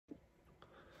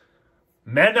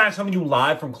Matt and I coming to you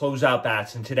live from Closeout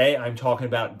Bats, and today I'm talking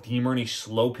about DeMarini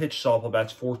Slowpitch softball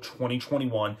bats for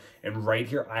 2021. And right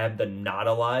here I have the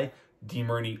Nautalai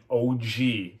DeMarini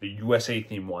OG, the USA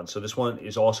theme one. So this one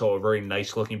is also a very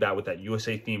nice looking bat with that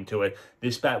USA theme to it.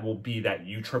 This bat will be that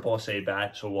USSSA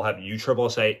bat. So we'll have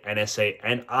USSSA, NSA,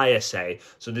 and ISA.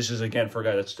 So this is again for a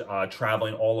guy that's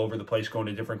traveling all over the place, going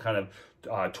to different kind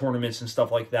of tournaments and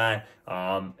stuff like that.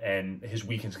 And his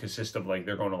weekends consist of like,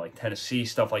 they're going to like Tennessee,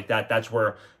 stuff like that. That's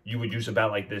where you would use a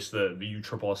bat like this, the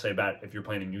USSSA bat, if you're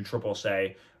playing in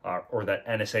USSSA or that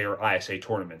NSA or ISA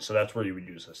tournament. So that's where you would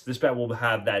use this. This bat will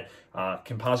have that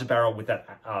composite barrel with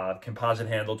that composite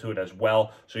handle to it as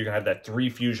well. So you're gonna have that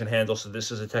 3-fusion handle. So this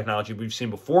is a technology we've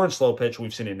seen before in slow pitch.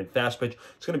 We've seen it in fast pitch.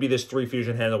 It's gonna be this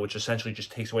 3-fusion handle, which essentially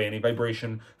just takes away any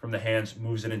vibration from the hands,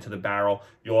 moves it into the barrel.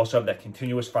 You'll also have that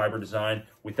continuous fiber design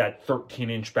with that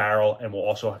 13-inch barrel, and will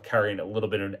also carry a little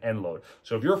bit of an end load.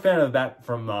 So if you're a fan of the bat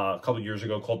from a couple of years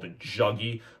ago called the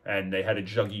Juggy, and they had a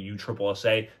Juggy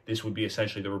USSSA, this would be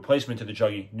essentially the replacement to the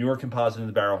Juggy. Newer composite in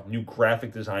the barrel, new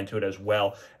graphic design to it as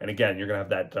well. And again, you're going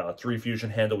to have that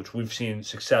 3-fusion handle, which we've seen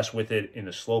success with it in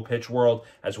the slow pitch world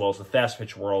as well as the fast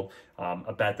pitch world.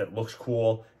 A bat that looks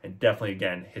cool and definitely,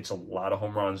 again, hits a lot of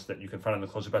home runs that you can find on the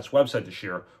Closeout Bats website this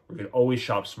year. We can always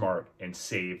shop smart and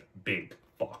save big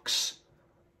bucks.